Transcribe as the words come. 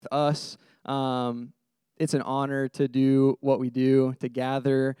us, it's an honor to do what we do, to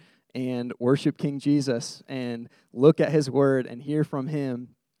gather and worship King Jesus and look at his word and hear from him.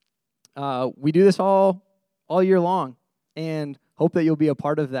 We do this all year long, and hope that you'll be a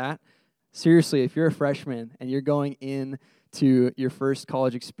part of that. Seriously, if you're a freshman and you're going into your first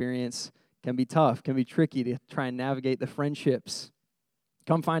college experience, can be tough, can be tricky to try and navigate the friendships.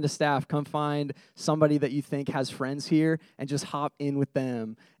 Come find a staff, come find somebody that you think has friends here, and just hop in with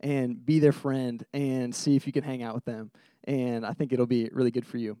them and be their friend and see if you can hang out with them. And I think it'll be really good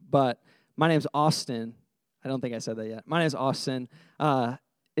for you. But my name's Austin. I don't think I said that yet. My name's Austin.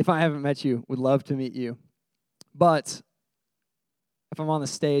 If I haven't met you, would love to meet you. But if I'm on the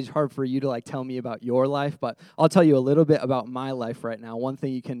stage, hard for you to tell me about your life, but I'll tell you a little bit about my life right now. One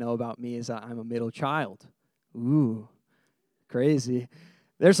thing you can know about me is that I'm a middle child. Ooh, crazy.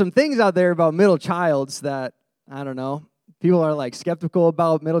 There's some things out there about middle childs that, I don't know, people are skeptical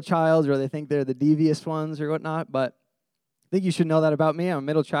about middle childs, or they think they're the devious ones or whatnot, but I think you should know that about me. I'm a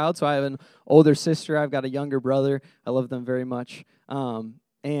middle child, so I have an older sister. I've got a younger brother. I love them very much.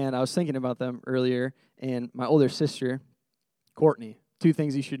 And I was thinking about them earlier, and my older sister, Courtney, 2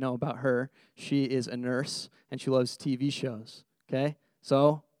 things you should know about her. She is a nurse, and she loves TV shows, okay?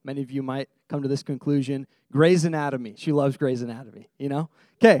 So many of you might come to this conclusion. Grey's Anatomy. She loves Grey's Anatomy, you know?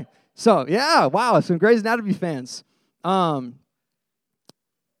 Okay, so, yeah, wow, some Grey's Anatomy fans. I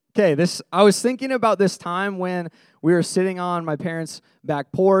was thinking about this time when we were sitting on my parents'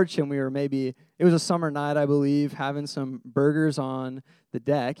 back porch, and it was a summer night, I believe, having some burgers on the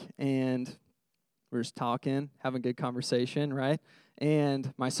deck, and we were just talking, having good conversation, right?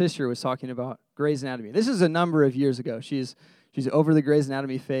 And my sister was talking about Grey's Anatomy. This is a number of years ago. She's over the Grey's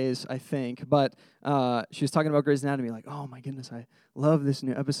Anatomy phase, I think, but she was talking about Grey's Anatomy, oh my goodness, I love this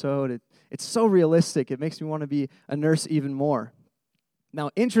new episode. It's so realistic. It makes me want to be a nurse even more. Now,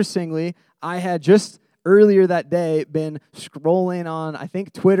 interestingly, I had just earlier that day been scrolling on, I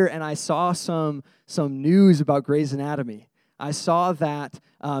think, Twitter, and I saw some news about Grey's Anatomy. I saw that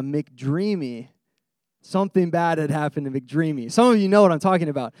McDreamy, something bad had happened to McDreamy. Some of you know what I'm talking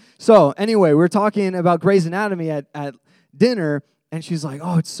about. So anyway, we're talking about Grey's Anatomy at dinner, and she's like,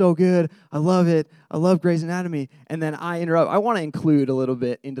 oh, it's so good. I love it. I love Grey's Anatomy. And then I interrupt. I want to include a little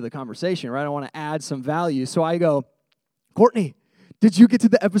bit into the conversation, right? I want to add some value. So I go, Courtney, did you get to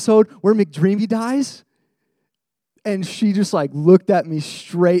the episode where McDreamy dies? And she just looked at me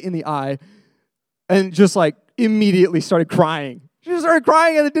straight in the eye and just immediately started crying. She just started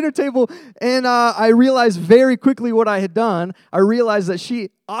crying at the dinner table, and I realized very quickly what I had done. I realized that she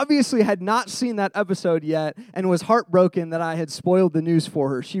obviously had not seen that episode yet and was heartbroken that I had spoiled the news for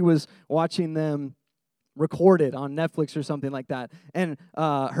her. She was watching them recorded on Netflix or something like that, and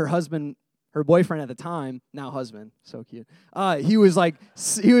her boyfriend at the time, now husband, so cute. He was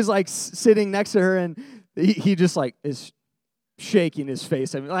sitting next to her, and he just is shaking his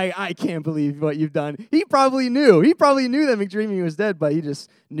face. I mean, I can't believe what you've done. He probably knew. He probably knew that McDreamy was dead, but he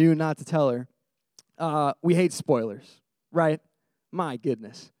just knew not to tell her. We hate spoilers, right? My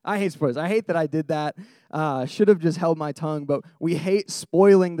goodness. I hate spoilers. I hate that I did that. Should have just held my tongue, but we hate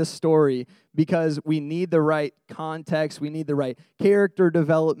spoiling the story because we need the right context. We need the right character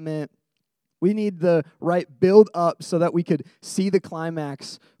development. We need the right build up so that we could see the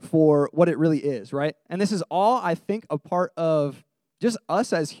climax for what it really is, right? And this is all, I think, a part of just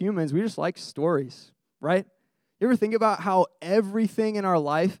us as humans. We just like stories, right? You ever think about how everything in our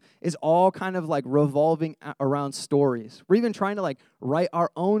life is all kind of revolving around stories? We're even trying to write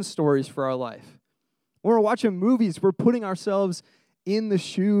our own stories for our life. When we're watching movies, we're putting ourselves in the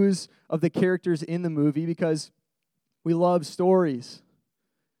shoes of the characters in the movie because we love stories.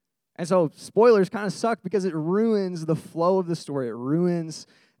 And so spoilers kind of suck because it ruins the flow of the story. It ruins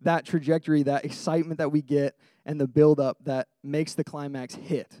that trajectory, that excitement that we get, and the buildup that makes the climax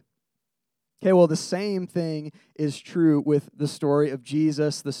hit. Okay, well, the same thing is true with the story of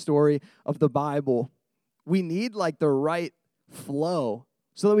Jesus, the story of the Bible. We need the right flow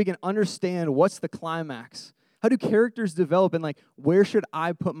so that we can understand what's the climax. How do characters develop, and where should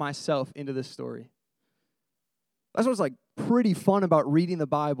I put myself into this story? That's what's pretty fun about reading the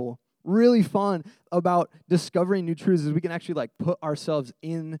Bible. Really fun about discovering new truths is we can actually put ourselves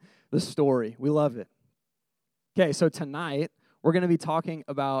in the story. We love it. Okay, so tonight we're going to be talking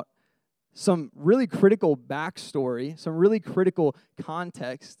about some really critical backstory, some really critical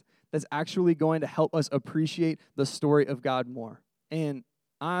context that's actually going to help us appreciate the story of God more. And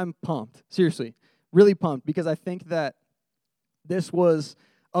I'm pumped, seriously, really pumped, because I think that this was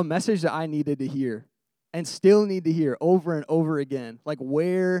a message that I needed to hear and still need to hear over and over again.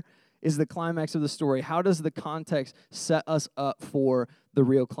 Where is the climax of the story? How does the context set us up for the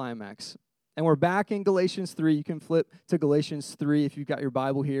real climax? And we're back in Galatians 3. You can flip to Galatians 3 if you've got your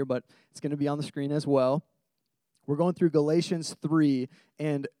Bible here, but it's going to be on the screen as well. We're going through Galatians 3,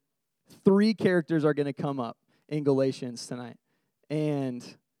 and 3 characters are going to come up in Galatians tonight. And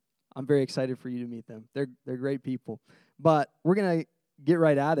I'm very excited for you to meet them. They're great people. But we're going to get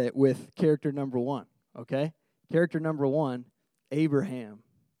right at it with character number 1, okay? Character number 1, Abraham.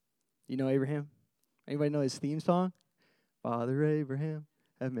 You know Abraham? Anybody know his theme song? Father Abraham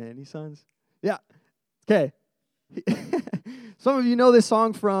had many sons. Yeah. Okay. Some of you know this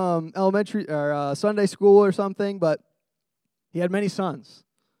song from elementary or Sunday school or something, but he had many sons.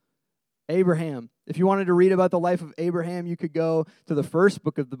 Abraham. If you wanted to read about the life of Abraham, you could go to the first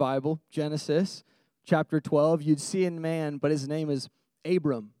book of the Bible, Genesis, chapter 12. You'd see a man, but his name is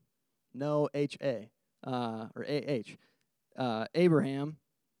Abram. No H-A, or A-H. Abraham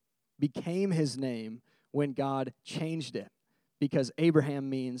became his name when God changed it, because Abraham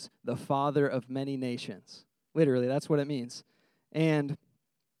means the father of many nations. Literally, that's what it means. And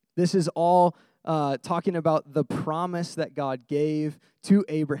this is all talking about the promise that God gave to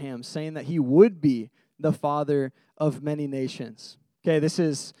Abraham, saying that he would be the father of many nations. Okay, this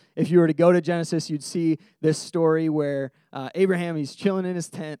is, if you were to go to Genesis, you'd see this story where Abraham, he's chilling in his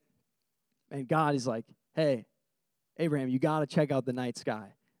tent, and God is like, hey, Abraham, you got to check out the night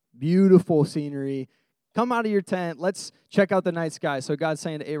sky. Beautiful scenery. Come out of your tent. Let's check out the night sky. So God's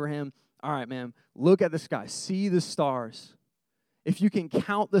saying to Abraham, all right, man, look at the sky. See the stars. If you can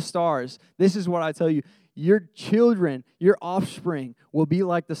count the stars, this is what I tell you. Your children, your offspring will be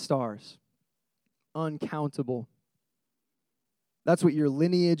like the stars. Uncountable. That's what your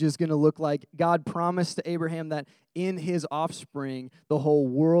lineage is going to look like. God promised to Abraham that in his offspring, the whole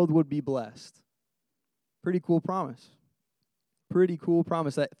world would be blessed. Pretty cool promise. Pretty cool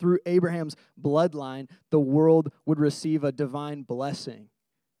promise that through Abraham's bloodline, the world would receive a divine blessing.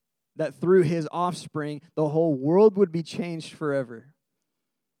 That through his offspring, the whole world would be changed forever.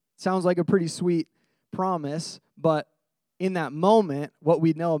 Sounds like a pretty sweet promise, but in that moment, what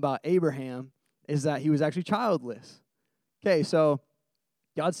we know about Abraham is that he was actually childless. Okay, so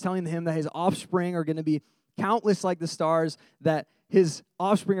God's telling him that his offspring are going to be countless like the stars, that his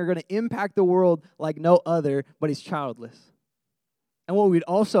offspring are going to impact the world like no other, but he's childless. And what we'd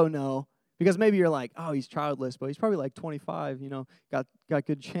also know, because maybe you're like, oh, he's childless, but he's probably like 25, got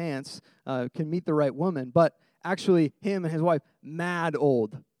good chance, can meet the right woman. But actually, him and his wife, mad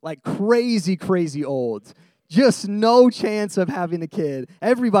old, like crazy, crazy old. Just no chance of having a kid.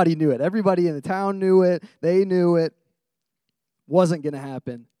 Everybody knew it. Everybody in the town knew it. They knew it. Wasn't going to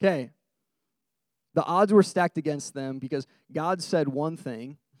happen. Okay. The odds were stacked against them because God said one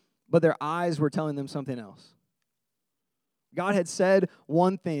thing, but their eyes were telling them something else. God had said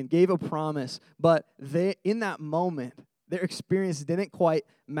one thing, gave a promise, but in that moment, their experience didn't quite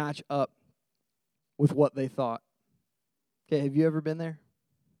match up with what they thought. Okay, have you ever been there?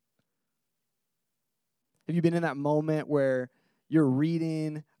 Have you been in that moment where you're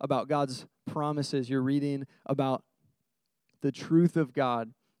reading about God's promises, you're reading about the truth of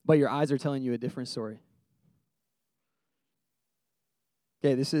God, but your eyes are telling you a different story?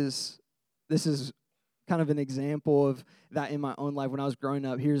 Okay, this is kind of an example of that in my own life. When I was growing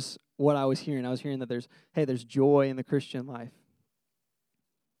up, here's what I was hearing. I was hearing that there's joy in the Christian life.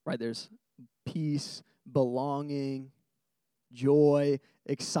 Right? There's peace, belonging, joy,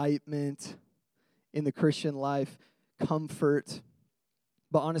 excitement in the Christian life, comfort.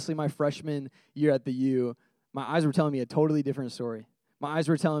 But honestly, my freshman year at the U, my eyes were telling me a totally different story. My eyes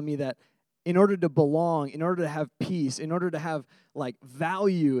were telling me that in order to belong, in order to have peace, in order to have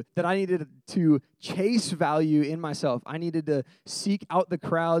value, that I needed to chase value in myself. I needed to seek out the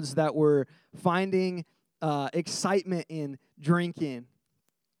crowds that were finding excitement in drinking.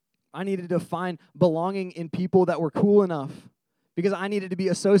 I needed to find belonging in people that were cool enough because I needed to be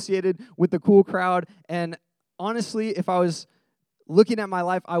associated with the cool crowd. And honestly, if I was looking at my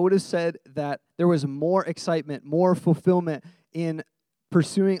life, I would have said that there was more excitement, more fulfillment in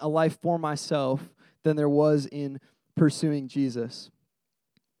pursuing a life for myself than there was in pursuing Jesus.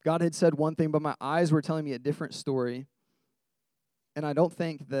 God had said one thing, but my eyes were telling me a different story. And I don't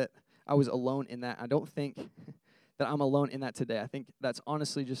think that I was alone in that. I don't think that I'm alone in that today. I think that's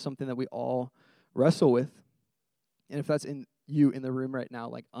honestly just something that we all wrestle with. And if that's in you in the room right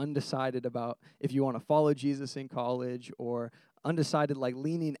now, undecided about if you want to follow Jesus in college, or undecided,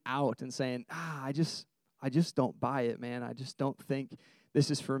 leaning out and saying, I just don't buy it, man. I just don't think this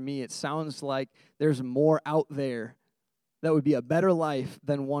is for me. It sounds like there's more out there that would be a better life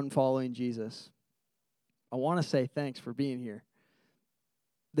than one following Jesus. I want to say thanks for being here.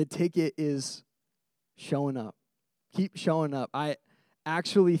 The ticket is showing up. Keep showing up. I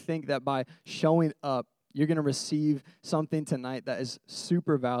actually think that by showing up, you're going to receive something tonight that is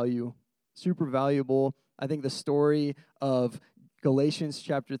super valuable. I think the story of Galatians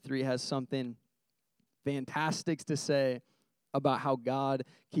chapter 3 has something fantastic to say about how God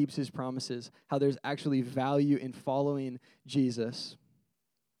keeps his promises, how there's actually value in following Jesus.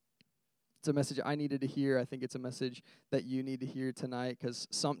 It's a message I needed to hear. I think it's a message that you need to hear tonight, because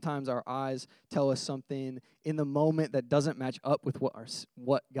sometimes our eyes tell us something in the moment that doesn't match up with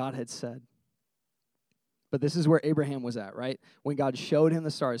what God had said. But this is where Abraham was at, right? When God showed him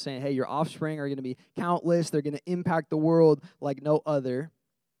the stars, saying, hey, your offspring are going to be countless. They're going to impact the world like no other.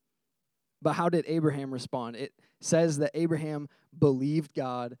 But how did Abraham respond? It says that Abraham believed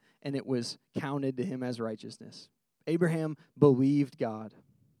God, and it was counted to him as righteousness. Abraham believed God.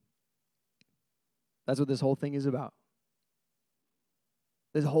 That's what this whole thing is about.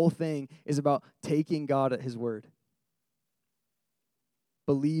 This whole thing is about taking God at his word.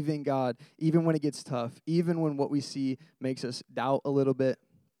 Believing God, even when it gets tough, even when what we see makes us doubt a little bit,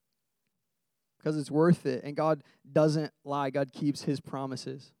 because it's worth it. And God doesn't lie. God keeps his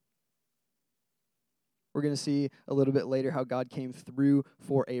promises. We're going to see a little bit later how God came through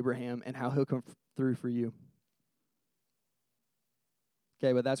for Abraham and how he'll come through for you.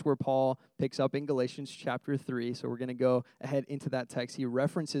 Okay, but that's where Paul picks up in Galatians chapter 3. So we're going to go ahead into that text. He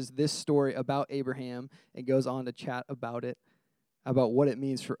references this story about Abraham and goes on to chat about it, about what it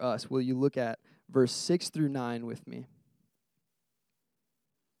means for us. Will you look at verse 6 through 9 with me?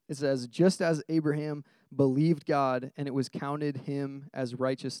 It says, just as Abraham believed God, and it was counted him as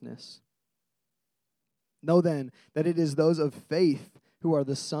righteousness. Know then that it is those of faith who are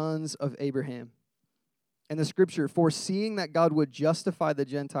the sons of Abraham. And the scripture, foreseeing that God would justify the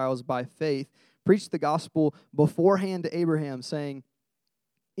Gentiles by faith, preached the gospel beforehand to Abraham, saying,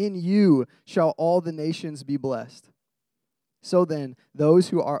 in you shall all the nations be blessed. So then, those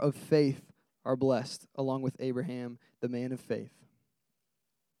who are of faith are blessed, along with Abraham, the man of faith.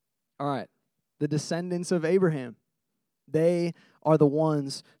 All right, the descendants of Abraham, they are the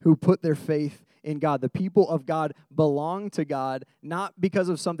ones who put their faith in God. The people of God belong to God, not because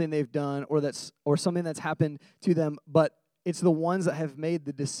of something they've done or something that's happened to them, but it's the ones that have made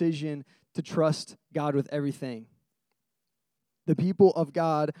the decision to trust God with everything. The people of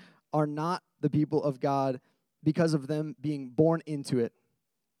God are not the people of God because of them being born into it,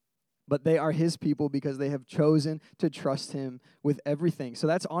 but they are his people because they have chosen to trust him with everything. So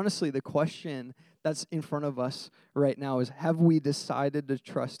that's honestly the question that's in front of us right now is, have we decided to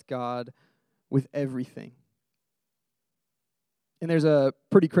trust God with everything? And there's a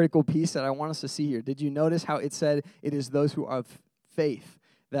pretty critical piece that I want us to see here. Did you notice how it said it is those who are of faith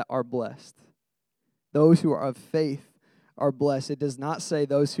that are blessed? Those who are of faith are blessed. It does not say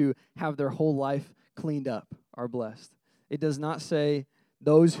those who have their whole life cleaned up are blessed. It does not say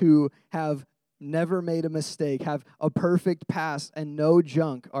those who have never made a mistake, have a perfect past and no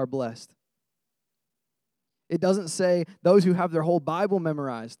junk are blessed. It doesn't say those who have their whole Bible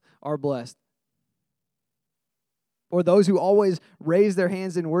memorized are blessed. Or those who always raise their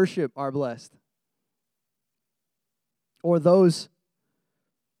hands in worship are blessed. Or those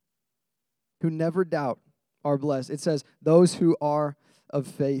who never doubt are blessed. It says those who are of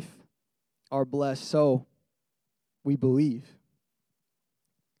faith are blessed. So we believe.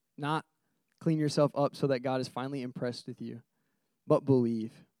 Not clean yourself up so that God is finally impressed with you, but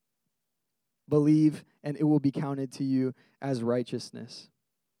believe. Believe, and it will be counted to you as righteousness.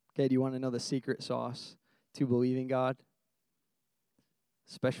 Okay, do you want to know the secret sauce to believing God?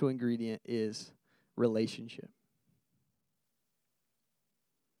 Special ingredient is relationship.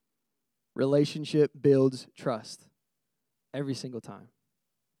 Relationship builds trust every single time.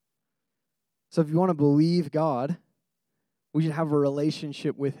 So if you want to believe God, we should have a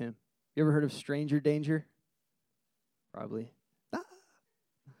relationship with him. You ever heard of stranger danger? Probably.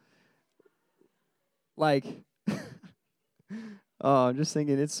 Like, oh, I'm just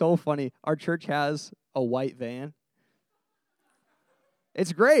thinking, it's so funny. Our church has a white van.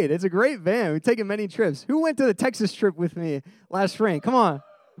 It's great. It's a great van. We've taken many trips. Who went to the Texas trip with me last spring? Come on.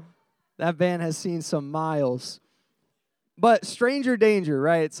 That van has seen some miles. But stranger danger,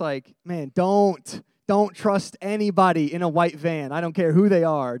 right? It's like, man, don't trust anybody in a white van. I don't care who they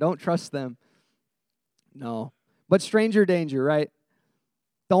are. Don't trust them. No. But stranger danger, right?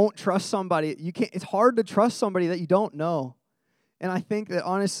 Don't trust somebody. It's hard to trust somebody that you don't know. And I think that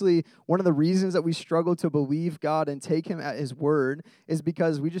honestly, one of the reasons that we struggle to believe God and take him at his word is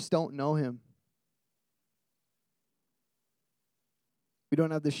because we just don't know him. We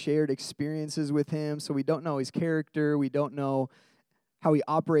don't have the shared experiences with him, so we don't know his character. We don't know how he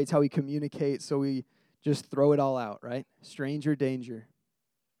operates, how he communicates, so we just throw it all out, right? Stranger danger.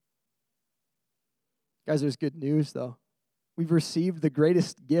 Guys, there's good news, though. We've received the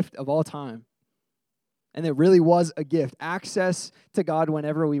greatest gift of all time. And it really was a gift. Access to God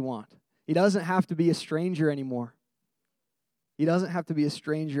whenever we want. He doesn't have to be a stranger anymore. He doesn't have to be a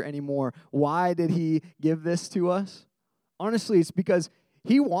stranger anymore. Why did he give this to us? Honestly, it's because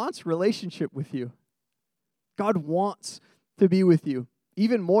he wants relationship with you. God wants to be with you,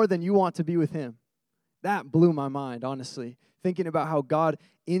 even more than you want to be with him. That blew my mind, honestly, thinking about how God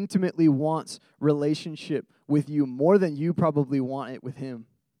intimately wants relationship with you more than you probably want it with him.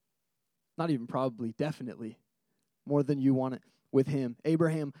 Not even probably, definitely, more than you want it with him.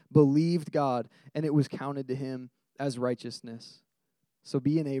 Abraham believed God, and it was counted to him as righteousness. So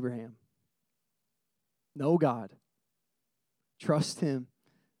be an Abraham. Know God. Trust him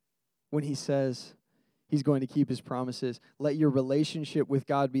when he says he's going to keep his promises. Let your relationship with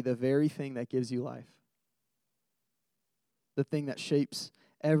God be the very thing that gives you life. The thing that shapes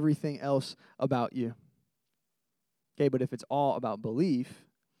everything else about you. Okay, but if it's all about belief,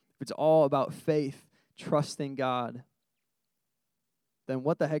 if it's all about faith, trusting God, then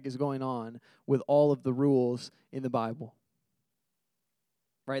what the heck is going on with all of the rules in the Bible?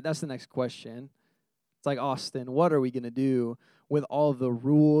 Right? That's the next question. It's like, Austin, what are we going to do with all of the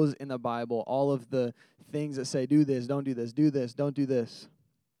rules in the Bible, all of the things that say, do this, don't do this, do this, don't do this?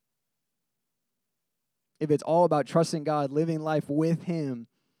 If it's all about trusting God, living life with him,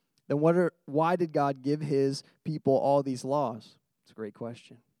 then why did God give his people all these laws? It's a great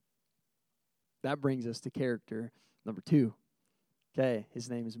question. That brings us to character number 2. Okay, his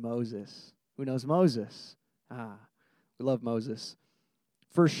name is Moses. Who knows Moses? We love Moses.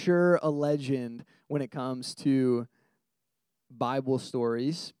 For sure a legend when it comes to Bible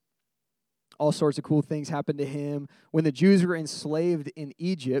stories. All sorts of cool things happened to him. When the Jews were enslaved in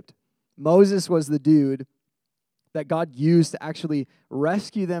Egypt, Moses was the dude that God used to actually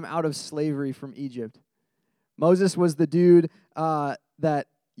rescue them out of slavery from Egypt. Moses was the dude that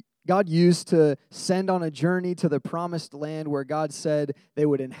God used to send on a journey to the promised land where God said they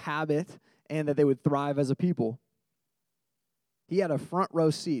would inhabit and that they would thrive as a people. He had a front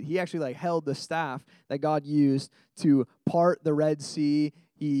row seat. He actually held the staff that God used to part the Red Sea.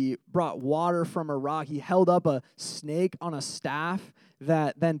 He brought water from a rock. He held up a snake on a staff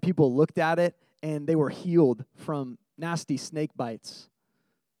that then people looked at it and they were healed from nasty snake bites.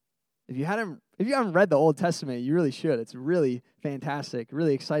 If you haven't read the Old Testament, you really should. It's really fantastic.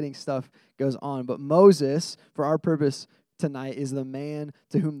 Really exciting stuff goes on. But Moses, for our purpose tonight, is the man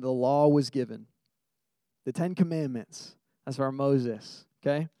to whom the law was given. The 10 Commandments. That's our Moses,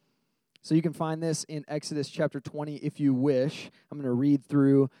 okay? So you can find this in Exodus chapter 20 if you wish. I'm going to read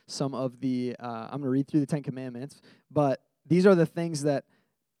through the 10 Commandments. But these are the things that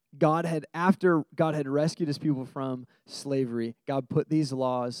after God had rescued his people from slavery, God put these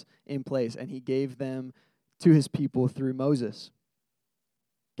laws in place, and he gave them to his people through Moses.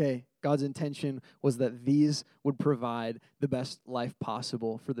 Okay, God's intention was that these would provide the best life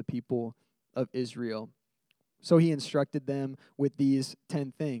possible for the people of Israel. So he instructed them with these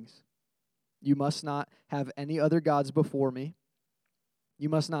 10 things. You must not have any other gods before me. You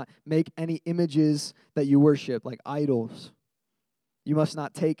must not make any images that you worship, like idols. You must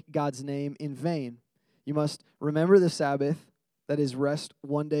not take God's name in vain. You must remember the Sabbath, that is rest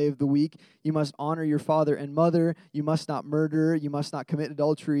one day of the week. You must honor your father and mother. You must not murder. You must not commit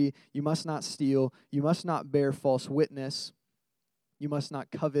adultery. You must not steal. You must not bear false witness. You must not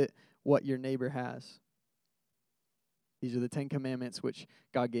covet what your neighbor has. These are the 10 Commandments which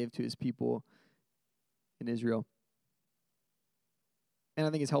God gave to his people in Israel. And I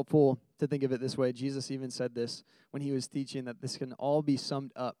think it's helpful to think of it this way. Jesus even said this when he was teaching, that this can all be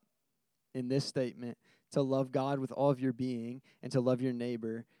summed up in this statement: to love God with all of your being and to love your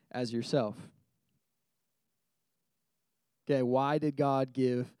neighbor as yourself. Okay, why did God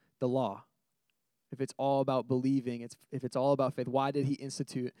give the law? If it's all about believing, if it's all about faith, why did he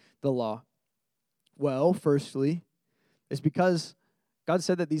institute the law? Well, firstly, it's because God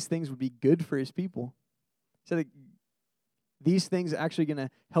said that these things would be good for his people. He said that these things are actually going to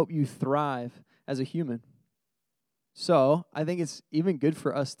help you thrive as a human. So I think it's even good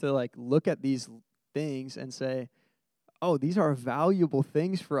for us to look at these things and say, oh, these are valuable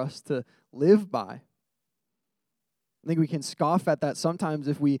things for us to live by. I think we can scoff at that sometimes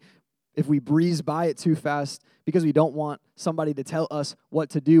if we breeze by it too fast because we don't want somebody to tell us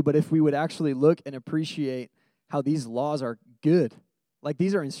what to do. But if we would actually look and appreciate how these laws are good,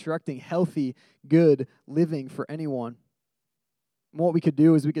 these are instructing healthy, good living for anyone. And what we could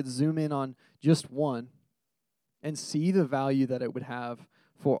do is we could zoom in on just one. and see the value that it would have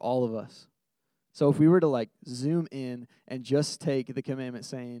for all of us. So if we were to like zoom in and just take the commandment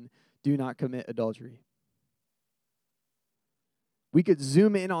saying, do not commit adultery, we could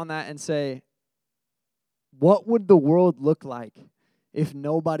zoom in on that and say, what would the world look like if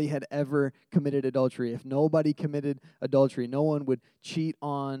nobody had ever committed adultery? If nobody committed adultery, no one would cheat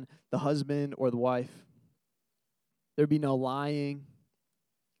on the husband or the wife. There'd be no lying,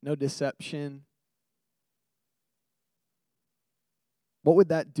 no deception. What would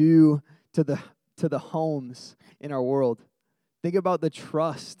that do to the homes in our world? Think about the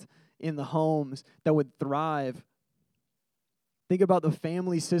trust in the homes that would thrive. Think about the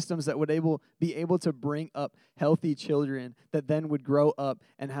family systems that would be able to bring up healthy children that then would grow up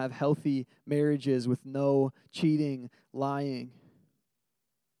and have healthy marriages with no cheating, lying,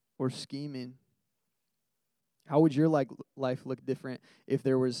 or scheming. How would your life look different if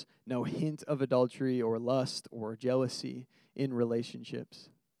there was no hint of adultery or lust or jealousy in relationships?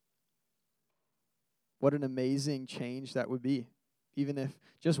 What an amazing change that would be, even if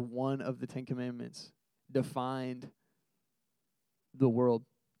just one of the 10 Commandments defined the world.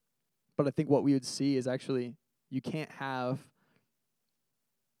 But I think what we would see is actually you can't have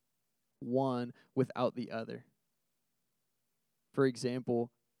one without the other. For example,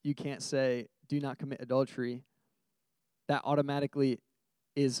 you can't say, do not commit adultery. That automatically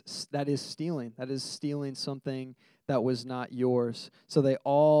is stealing. That is stealing something that was not yours. So they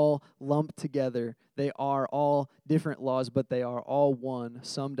all lump together. They are all different laws, but they are all one,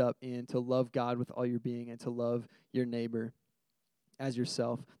 summed up in to love God with all your being and to love your neighbor as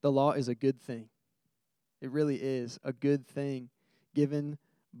yourself. The law is a good thing. It really is a good thing given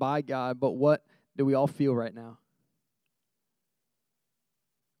by God. But what do we all feel right now?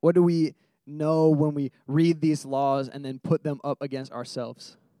 What do we know when we read these laws and then put them up against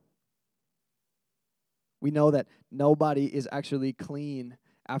ourselves? We know that nobody is actually clean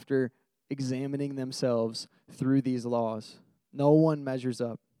after examining themselves through these laws. No one measures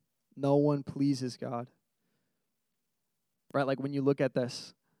up. No one pleases God. Right? Like when you look at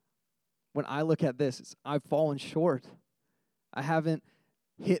this, when I look at this, I've fallen short. I haven't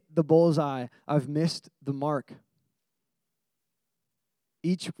hit the bullseye. I've missed the mark.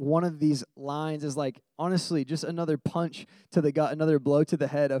 Each one of these lines is like, honestly, just another punch to the gut, another blow to the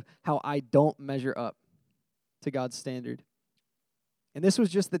head of how I don't measure up to God's standard. And this was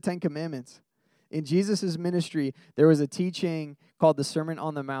just the 10 Commandments. In Jesus' ministry, there was a teaching called the Sermon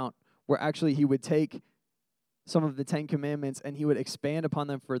on the Mount, where actually he would take some of the 10 Commandments and he would expand upon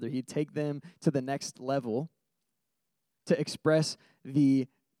them further. He'd take them to the next level to express the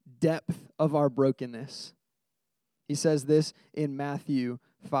depth of our brokenness. He says this in Matthew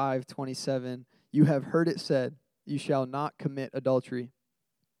 5:27. You have heard it said, you shall not commit adultery.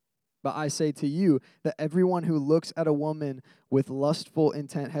 But I say to you that everyone who looks at a woman with lustful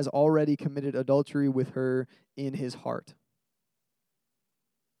intent has already committed adultery with her in his heart.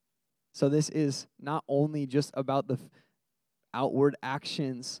 So this is not only just about the outward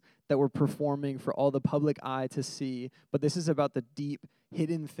actions that we're performing for all the public eye to see, but this is about the deep,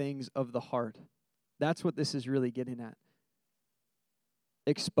 hidden things of the heart. That's what this is really getting at.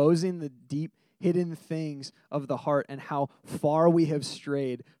 Exposing the deep, hidden things of the heart and how far we have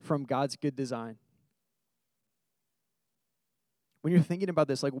strayed from God's good design. When you're thinking about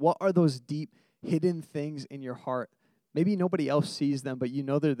this, like, what are those deep, hidden things in your heart? Maybe nobody else sees them, but you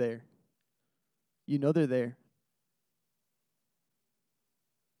know they're there. You know they're there.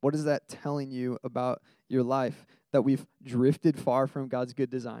 What is that telling you about your life? That we've drifted far from God's good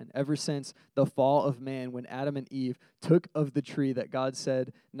design ever since the fall of man, when Adam and Eve took of the tree that God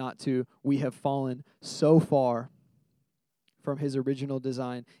said not to. We have fallen so far from his original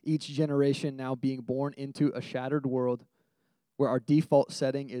design, each generation now being born into a shattered world where our default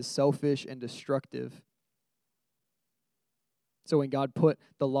setting is selfish and destructive. So when God put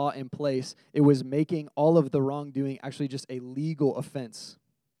the law in place, it was making all of the wrongdoing actually just a legal offense.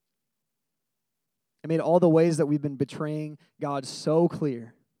 It made all the ways that we've been betraying God so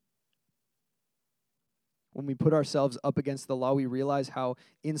clear. When we put ourselves up against the law, we realize how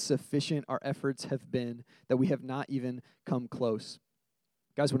insufficient our efforts have been, that we have not even come close.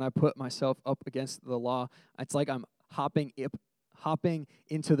 Guys, when I put myself up against the law, it's like I'm hopping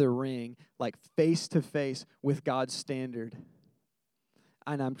into the ring, like face to face with God's standard.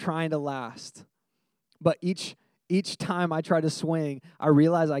 And I'm trying to last. But each time I try to swing, I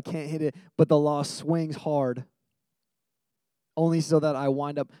realize I can't hit it, but the law swings hard. Only so that I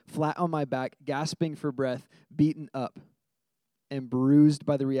wind up flat on my back, gasping for breath, beaten up, and bruised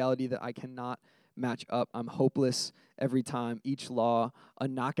by the reality that I cannot match up. I'm hopeless every time. Each law, a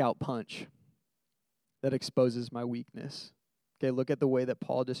knockout punch. that exposes my weakness. Okay, look at the way that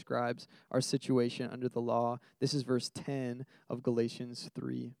Paul describes our situation under the law. This is verse 10 of Galatians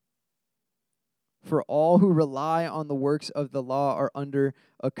 3. For all who rely on the works of the law are under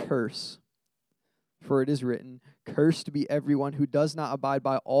a curse. For it is written, cursed be everyone who does not abide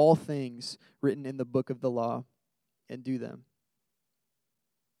by all things written in the book of the law and do them.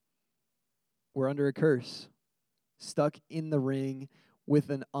 We're under a curse, stuck in the ring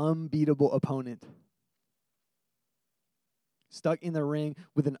with an unbeatable opponent. Stuck in the ring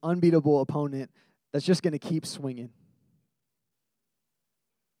with an unbeatable opponent that's just going to keep swinging.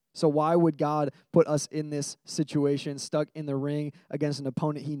 So why would God put us in this situation, stuck in the ring against an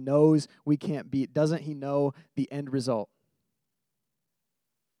opponent he knows we can't beat? Doesn't he know the end result?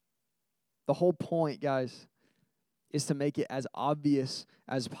 The whole point, guys, is to make it as obvious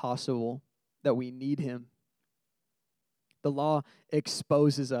as possible that we need him. The law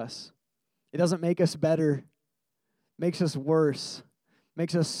exposes us. It doesn't make us better. It makes us worse. It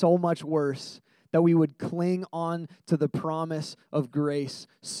makes us so much worse that we would cling on to the promise of grace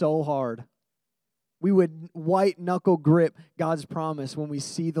so hard. We would white-knuckle grip God's promise when we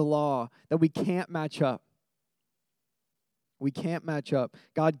see the law, that we can't match up. We can't match up.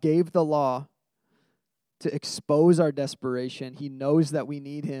 God gave the law to expose our desperation. He knows that we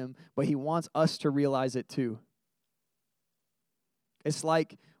need him, but he wants us to realize it too. It's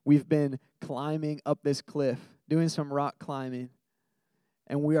like we've been climbing up this cliff, doing some rock climbing,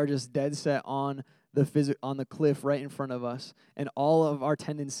 and we are just dead set on the cliff right in front of us. And all of our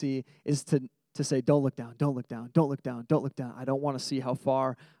tendency is to say, don't look down, don't look down, don't look down, don't look down. I don't want to see how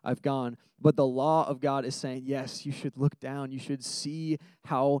far I've gone. But the law of God is saying, yes, you should look down. You should see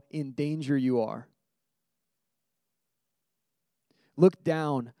how in danger you are. Look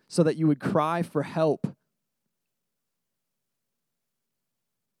down so that you would cry for help.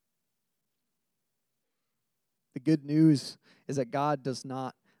 The good news is that God does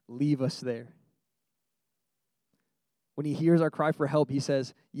not leave us there. When he hears our cry for help, he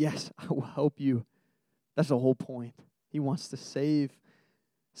says, yes, I will help you. That's the whole point. He wants to save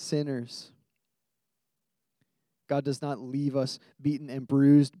sinners. God does not leave us beaten and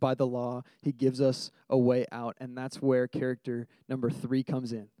bruised by the law. He gives us a way out, and that's where character number 3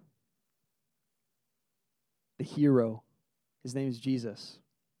 comes in. The hero. His name is Jesus.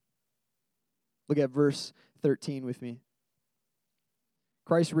 Look at verse 13 with me.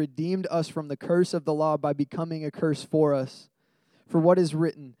 Christ redeemed us from the curse of the law by becoming a curse for us. For it is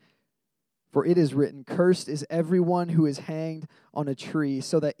written, cursed is everyone who is hanged on a tree,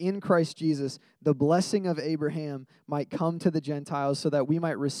 so that in Christ Jesus the blessing of Abraham might come to the Gentiles, so that we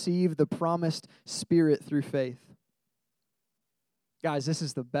might receive the promised Spirit through faith. Guys, this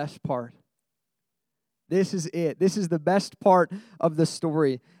is the best part. This is it. This is the best part of the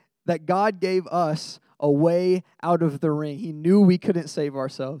story, that God gave us a way out of the ring. He knew we couldn't save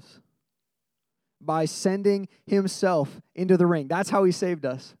ourselves by sending himself into the ring. That's how he saved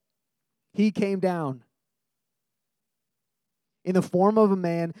us. He came down in the form of a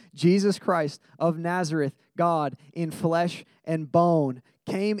man, Jesus Christ of Nazareth, God in flesh and bone,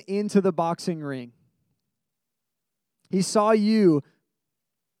 came into the boxing ring. He saw you,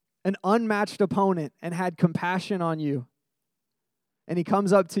 an unmatched opponent, and had compassion on you. And he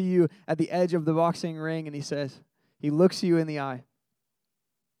comes up to you at the edge of the boxing ring and he looks you in the eye.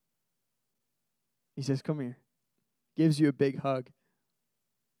 He says, come here. Gives you a big hug.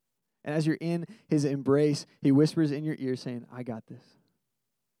 And as you're in his embrace, he whispers in your ear saying, I got this.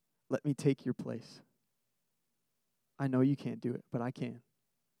 Let me take your place. I know you can't do it, but I can.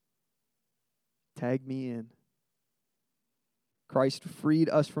 Tag me in. Christ freed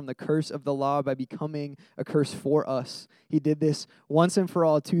us from the curse of the law by becoming a curse for us. He did this once and for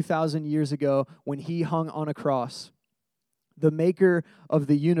all 2,000 years ago when he hung on a cross. The maker of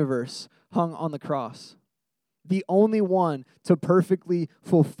the universe hung on the cross. The only one to perfectly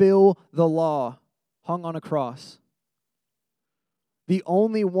fulfill the law hung on a cross. The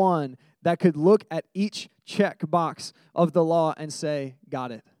only one that could look at each check box of the law and say,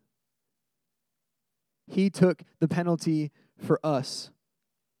 got it. He took the penalty for us.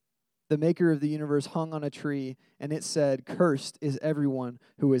 The maker of the universe hung on a tree, and it said, cursed is everyone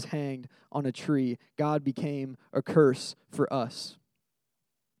who is hanged on a tree. God became a curse for us.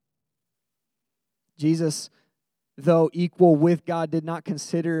 Jesus, though equal with God, did not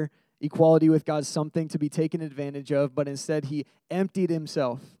consider equality with God something to be taken advantage of, but instead he emptied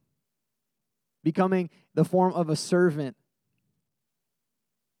himself, becoming the form of a servant,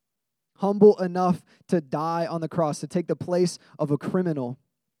 humble enough to die on the cross, to take the place of a criminal.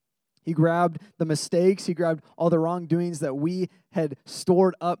 He grabbed the mistakes, he grabbed all the wrongdoings that we had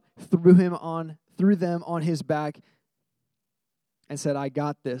stored up through threw them on his back and said, I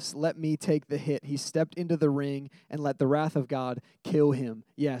got this. Let me take the hit. He stepped into the ring and let the wrath of God kill him.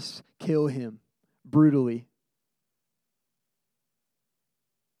 Yes, kill him brutally.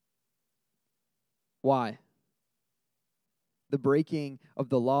 Why? The breaking of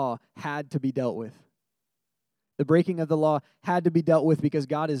the law had to be dealt with. The breaking of the law had to be dealt with because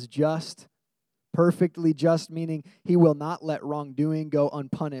God is just, perfectly just, meaning he will not let wrongdoing go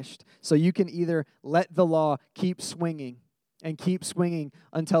unpunished. So you can either let the law keep swinging and keep swinging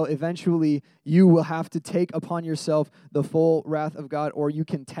until eventually you will have to take upon yourself the full wrath of God, or you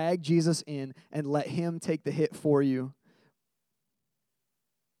can tag Jesus in and let him take the hit for you.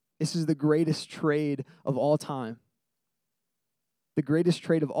 This is the greatest trade of all time. The greatest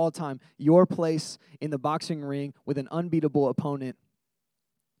trade of all time. Your place in the boxing ring with an unbeatable opponent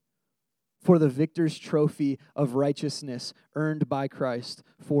for the victor's trophy of righteousness earned by Christ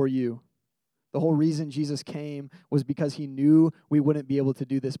for you. The whole reason Jesus came was because he knew we wouldn't be able to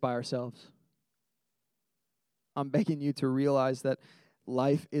do this by ourselves. I'm begging you to realize that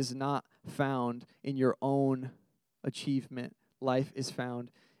life is not found in your own achievement. Life is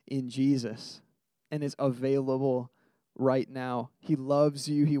found in Jesus, and is available right now. He loves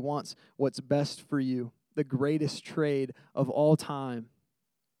you. He wants what's best for you. The greatest trade of all time.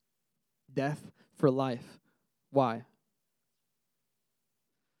 Death for life. Why?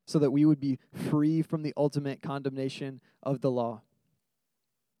 So that we would be free from the ultimate condemnation of the law.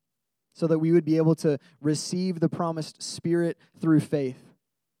 So that we would be able to receive the promised Spirit through faith.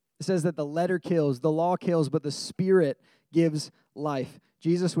 It says that the letter kills, the law kills, but the Spirit gives life.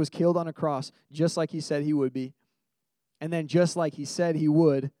 Jesus was killed on a cross just like he said he would be. And then just like he said he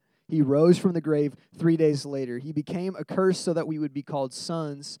would, he rose from the grave 3 days later. He became a curse so that we would be called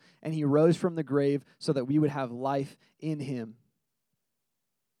sons, and he rose from the grave so that we would have life in him.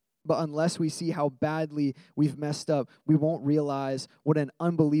 But unless we see how badly we've messed up, we won't realize what an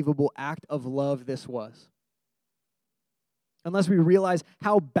unbelievable act of love this was. Unless we realize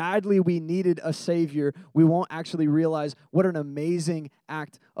how badly we needed a Savior, we won't actually realize what an amazing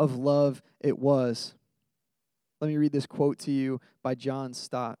act of love it was. Let me read this quote to you by John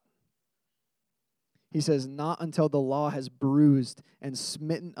Stott. He says, "Not until the law has bruised and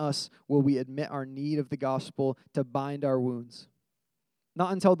smitten us will we admit our need of the gospel to bind our wounds.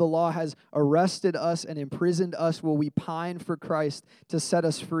 Not until the law has arrested us and imprisoned us will we pine for Christ to set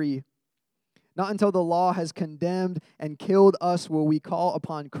us free. Not until the law has condemned and killed us will we call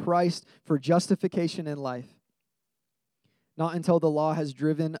upon Christ for justification in life. Not until the law has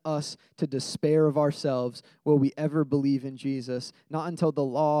driven us to despair of ourselves will we ever believe in Jesus. Not until the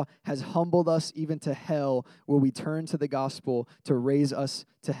law has humbled us even to hell will we turn to the gospel to raise us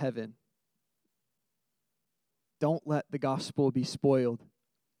to heaven." Don't let the gospel be spoiled.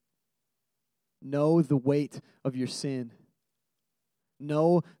 Know the weight of your sin.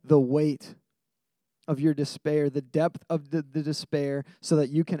 Know the weight of your despair, the depth of the despair, so that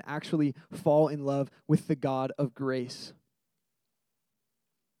you can actually fall in love with the God of grace.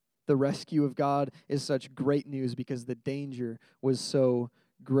 The rescue of God is such great news because the danger was so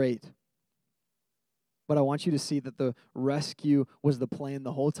great. But I want you to see that the rescue was the plan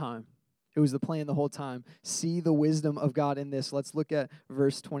the whole time. It was the plan the whole time. See the wisdom of God in this. Let's look at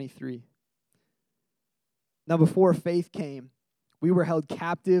verse 23. "Now before faith came, we were held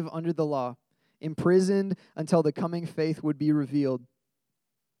captive under the law, imprisoned until the coming faith would be revealed.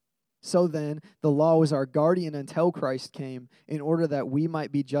 So then, the law was our guardian until Christ came, in order that we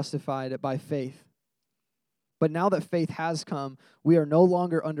might be justified by faith. But now that faith has come, we are no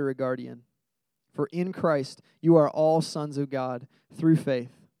longer under a guardian. For in Christ, you are all sons of God through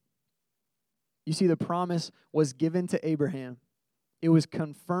faith." You see, the promise was given to Abraham. It was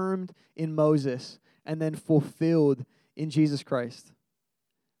confirmed in Moses and then fulfilled in Jesus Christ.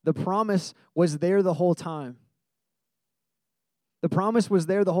 The promise was there the whole time. The promise was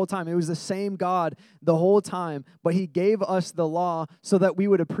there the whole time. It was the same God the whole time, but he gave us the law so that we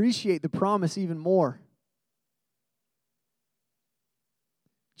would appreciate the promise even more.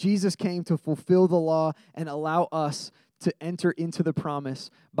 Jesus came to fulfill the law and allow us to enter into the promise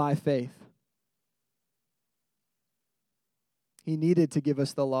by faith. He needed to give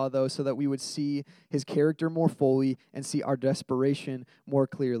us the law, though, so that we would see his character more fully and see our desperation more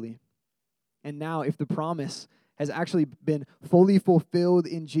clearly. And now, if the promise has actually been fully fulfilled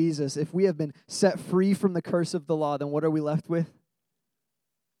in Jesus, if we have been set free from the curse of the law, then what are we left with?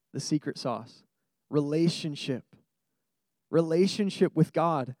 The secret sauce. Relationship. Relationship with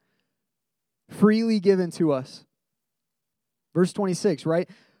God. Freely given to us. Verse 26, right?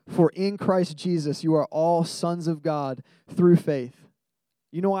 "For in Christ Jesus you are all sons of God through faith."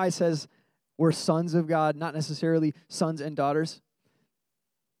 You know why it says We're sons of God, not necessarily sons and daughters.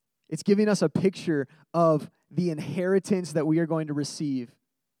 It's giving us a picture of the inheritance that we are going to receive.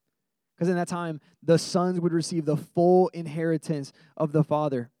 Because in that time, the sons would receive the full inheritance of the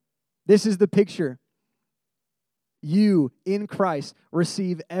Father. This is the picture. You, in Christ,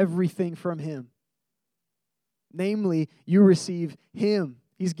 receive everything from Him. Namely, you receive Him.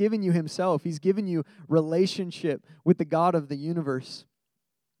 He's given you Himself. He's given you relationship with the God of the universe.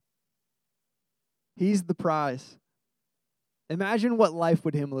 He's the prize. Imagine what life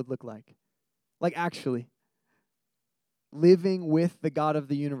with Him would look like. Like actually. Living with the God of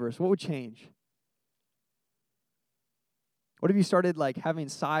the universe. What would change? What if you started like having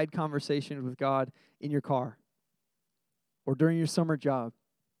side conversations with God in your car? Or during your summer job?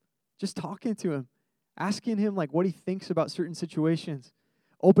 Just talking to Him. Asking Him like what He thinks about certain situations.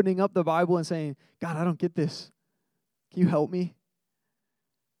 Opening up the Bible and saying, God, I don't get this. Can you help me?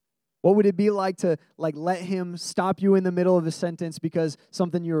 What would it be like to like let Him stop you in the middle of a sentence because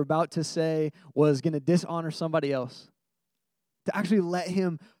something you were about to say was going to dishonor somebody else? To actually let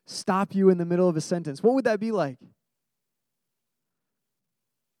Him stop you in the middle of a sentence. What would that be like?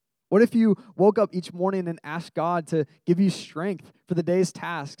 What if you woke up each morning and asked God to give you strength for the day's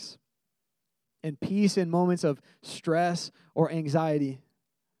tasks and peace in moments of stress or anxiety?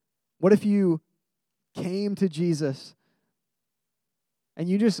 What if you came to Jesus and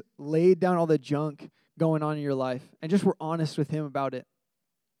you just laid down all the junk going on in your life and just were honest with Him about it?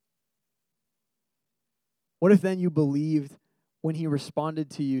 What if then you believed when He responded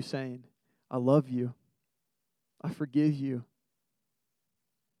to you saying, I love you, I forgive you,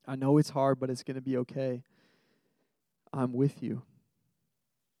 I know it's hard, but it's going to be okay, I'm with you?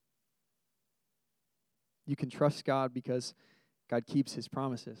 You can trust God because God keeps His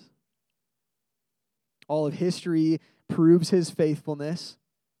promises. All of history proves His faithfulness.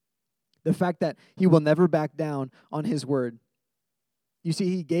 The fact that He will never back down on His word. You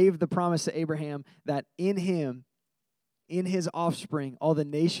see, He gave the promise to Abraham that in him, in his offspring, all the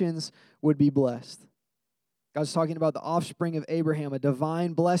nations would be blessed. God's talking about the offspring of Abraham, a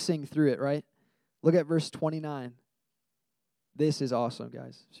divine blessing through it, right? Look at verse 29. This is awesome,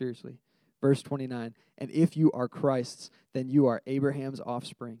 guys. Seriously. Verse 29. And if you are Christ's, then you are Abraham's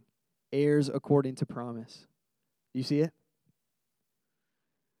offspring, heirs according to promise. You see it?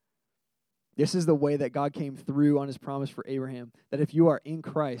 This is the way that God came through on His promise for Abraham, that if you are in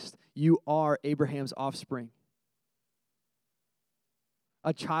Christ, you are Abraham's offspring.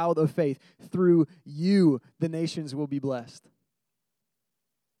 A child of faith. Through you, the nations will be blessed.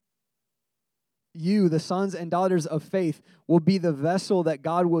 You, the sons and daughters of faith, will be the vessel that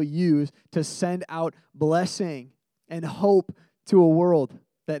God will use to send out blessing and hope to a world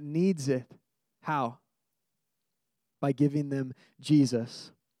that needs it. How? By giving them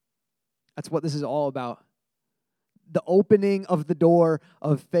Jesus. That's what this is all about. The opening of the door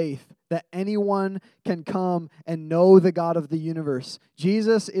of faith, that anyone can come and know the God of the universe.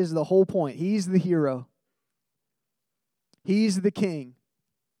 Jesus is the whole point. He's the hero. He's the king.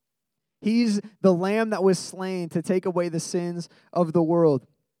 He's the lamb that was slain to take away the sins of the world.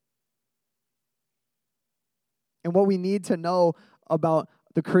 And what we need to know about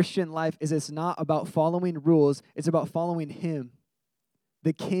the Christian life is it's not about following rules, it's about following Him,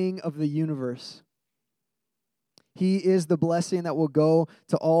 the King of the universe. He is the blessing that will go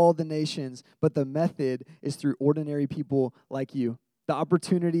to all the nations, but the method is through ordinary people like you. The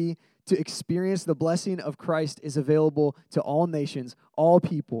opportunity to experience the blessing of Christ is available to all nations, all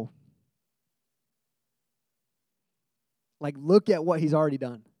people. Like, look at what He's already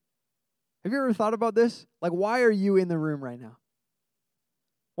done. Have you ever thought about this? Like, why are you in the room right now?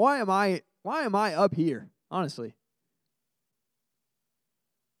 Why am I up here, honestly?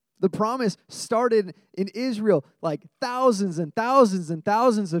 The promise started in Israel like thousands and thousands and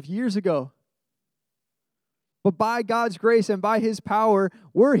thousands of years ago. But by God's grace and by His power,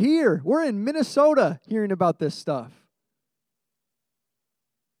 we're here. We're in Minnesota hearing about this stuff.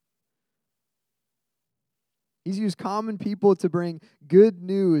 He's used common people to bring good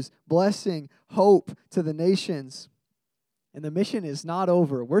news, blessing, hope to the nations. And the mission is not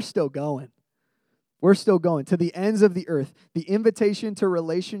over. We're still going. We're still going to the ends of the earth. The invitation to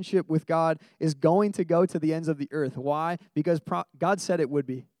relationship with God is going to go to the ends of the earth. Why? Because God said it would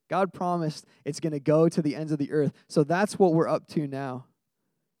be. God promised it's going to go to the ends of the earth. So that's what we're up to now.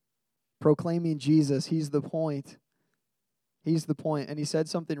 Proclaiming Jesus. He's the point. He's the point. And He said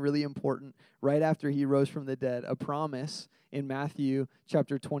something really important right after He rose from the dead. A promise in Matthew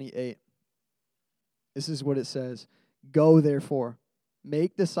chapter 28. This is what it says. Go, therefore,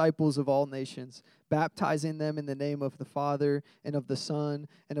 Make disciples of all nations, baptizing them in the name of the Father and of the Son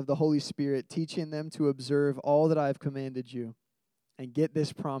and of the Holy Spirit, teaching them to observe all that I have commanded you. And get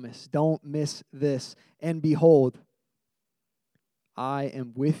this promise. Don't miss this. And behold, I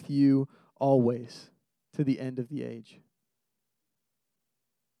am with you always to the end of the age.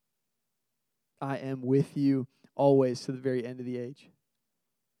 I am with you always to the very end of the age.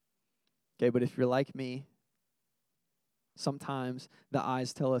 Okay, but if you're like me, sometimes the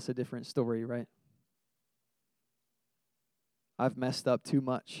eyes tell us a different story, right? I've messed up too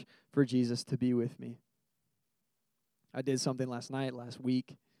much for Jesus to be with me. I did something last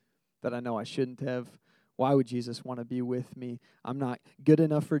week, that I know I shouldn't have. Why would Jesus want to be with me? I'm not good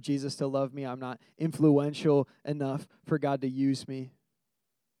enough for Jesus to love me. I'm not influential enough for God to use me.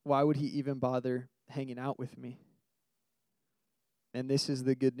 Why would he even bother hanging out with me? And this is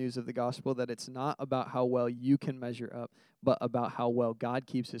the good news of the gospel, that it's not about how well you can measure up, but about how well God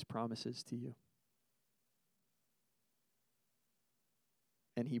keeps his promises to you.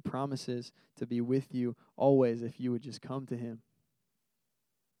 And he promises to be with you always if you would just come to him.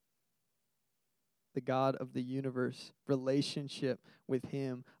 The God of the universe, relationship with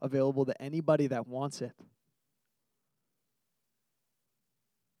him, available to anybody that wants it.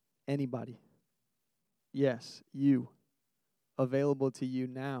 Anybody. Yes, you. Available to you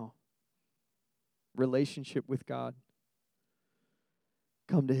now. Relationship with God.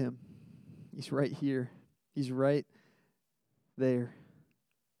 Come to him. He's right here. He's right there.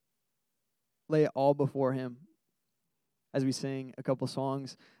 Lay it all before him. As we sing a couple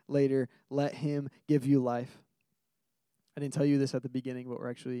songs later, let him give you life. I didn't tell you this at the beginning, but we're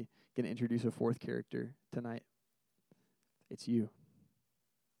actually going to introduce a fourth character tonight. It's you.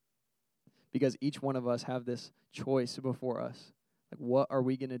 Because each one of us have this choice before us. Like, what are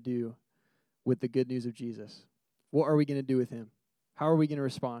we going to do with the good news of Jesus? What are we going to do with him? How are we going to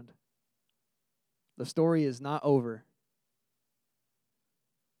respond? The story is not over.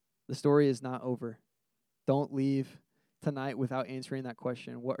 The story is not over. Don't leave tonight without answering that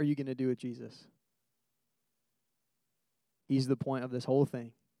question. What are you going to do with Jesus? He's the point of this whole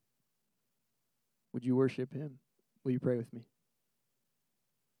thing. Would you worship him? Will you pray with me?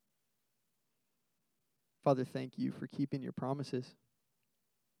 Father, thank you for keeping your promises.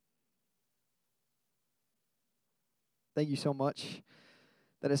 Thank you so much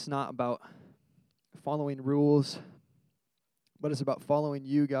that it's not about following rules, but it's about following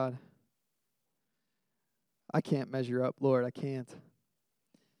you, God. I can't measure up, Lord. I can't.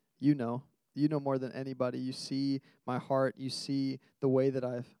 You know. You know more than anybody. You see my heart. You see the way that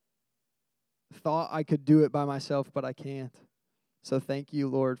I've thought I could do it by myself, but I can't. So thank you,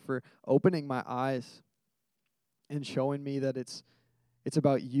 Lord, for opening my eyes and showing me that it's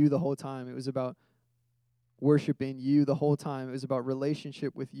about you the whole time. It was about worshiping you the whole time. It was about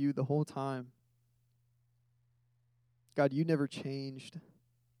relationship with you the whole time. God, you never changed.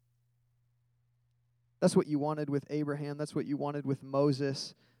 That's what you wanted with Abraham. That's what you wanted with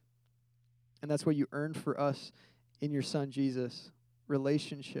Moses. And that's what you earned for us in your son, Jesus.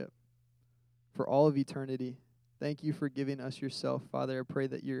 Relationship for all of eternity. Thank you for giving us yourself, Father. I pray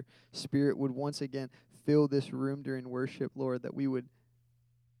that your Spirit would once again fill this room during worship, Lord, that we would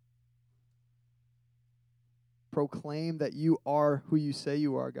proclaim that you are who you say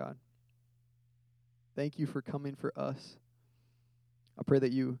you are, God. Thank you for coming for us. I pray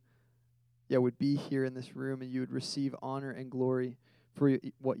that you would be here in this room and you would receive honor and glory for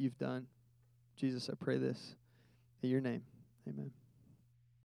what you've done. Jesus, I pray this in your name. Amen.